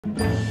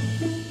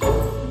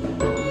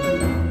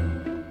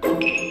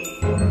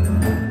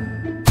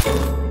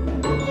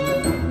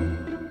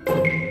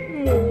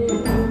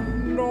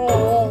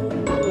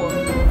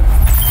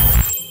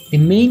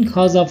main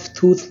cause of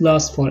tooth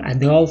loss for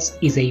adults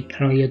is a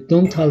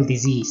periodontal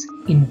disease,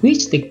 in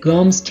which the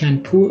gums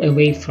can pull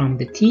away from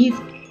the teeth,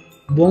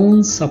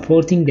 bones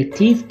supporting the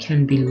teeth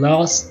can be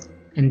lost,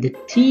 and the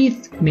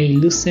teeth may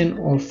loosen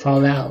or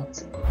fall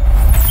out.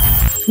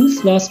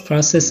 Tooth loss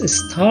process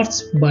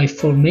starts by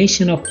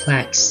formation of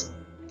plaques.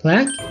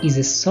 Plaque is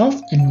a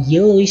soft and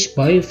yellowish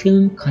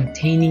biofilm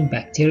containing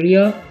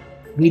bacteria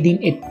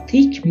within a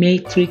thick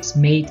matrix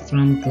made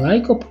from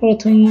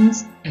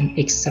glycoproteins and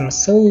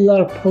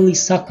extracellular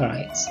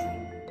polysaccharides.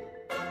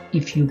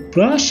 If you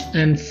brush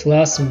and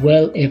floss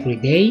well every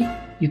day,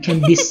 you can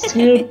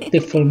disturb the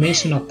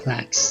formation of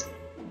plaques.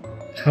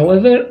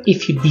 However,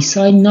 if you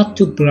decide not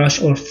to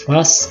brush or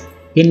floss,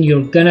 then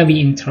you're gonna be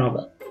in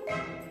trouble.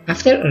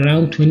 After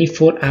around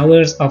 24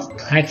 hours of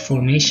plaque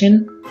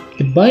formation,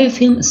 the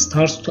biofilm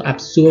starts to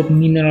absorb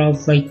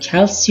minerals like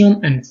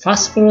calcium and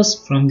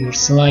phosphorus from your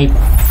saliva.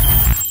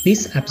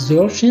 This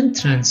absorption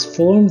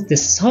transforms the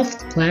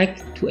soft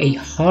plaque to a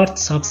hard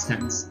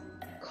substance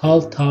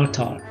called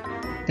tartar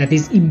that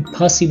is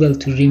impossible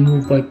to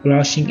remove by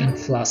brushing and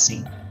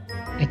flossing.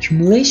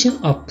 Accumulation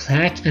of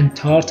plaque and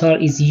tartar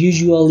is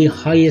usually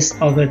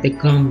highest over the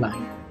gum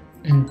line,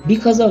 and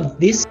because of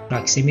this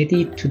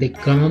proximity to the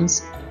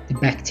gums, the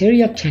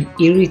bacteria can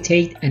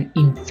irritate and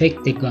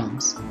infect the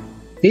gums.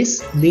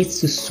 This leads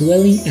to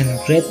swelling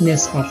and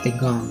redness of the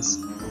gums.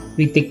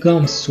 With the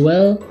gums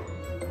swell,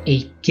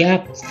 a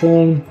gap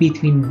formed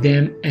between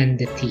them and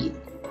the teeth,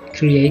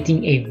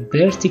 creating a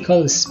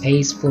vertical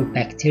space for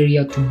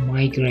bacteria to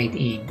migrate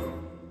in.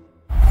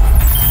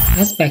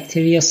 As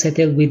bacteria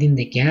settle within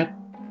the gap,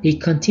 they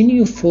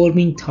continue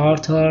forming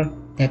tartar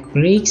that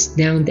breaks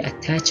down the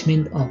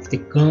attachment of the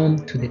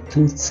gum to the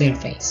tooth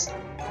surface.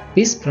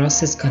 This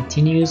process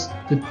continues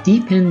to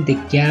deepen the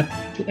gap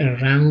to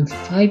around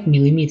 5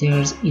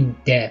 mm in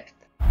depth.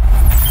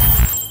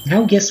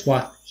 Now guess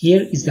what?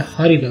 Here is the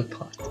horrible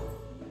part.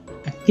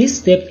 At this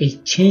step, a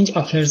change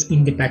occurs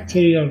in the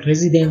bacterial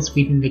residence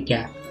within the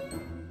gap.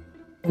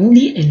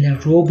 Only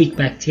anaerobic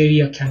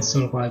bacteria can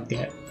survive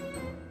there.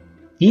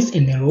 These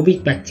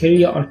anaerobic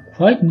bacteria are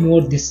quite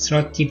more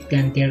destructive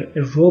than their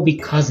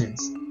aerobic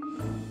cousins.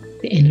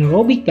 The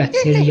anaerobic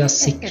bacteria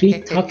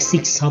secrete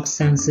toxic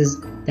substances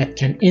that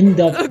can end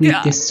up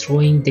with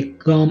destroying the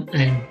gum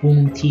and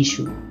bone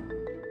tissue.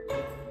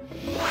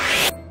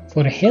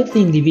 For a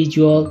healthy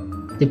individual,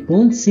 the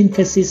bone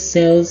synthesis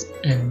cells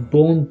and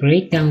bone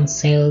breakdown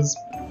cells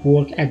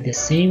work at the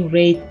same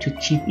rate to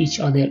keep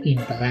each other in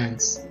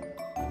balance.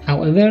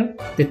 However,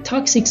 the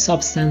toxic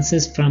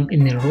substances from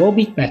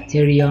anaerobic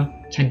bacteria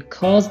can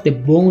cause the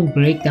bone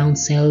breakdown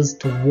cells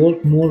to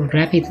work more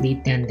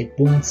rapidly than the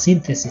bone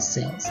synthesis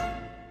cells,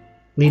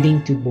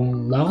 leading to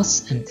bone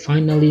loss and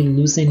finally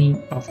loosening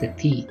of the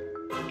teeth.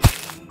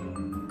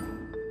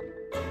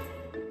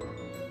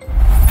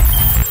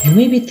 You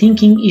may be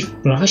thinking, if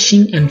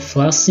brushing and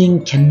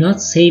flossing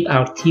cannot save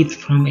our teeth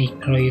from a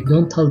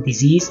periodontal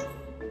disease,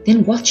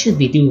 then what should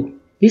we do?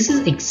 This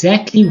is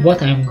exactly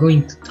what I am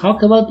going to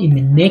talk about in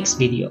the next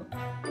video.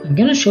 I'm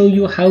gonna show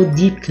you how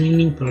deep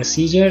cleaning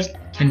procedures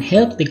can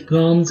help the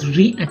gums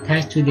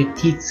reattach to the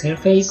teeth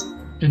surface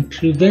and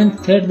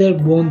prevent further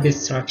bone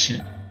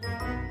destruction.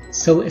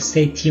 So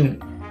stay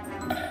tuned.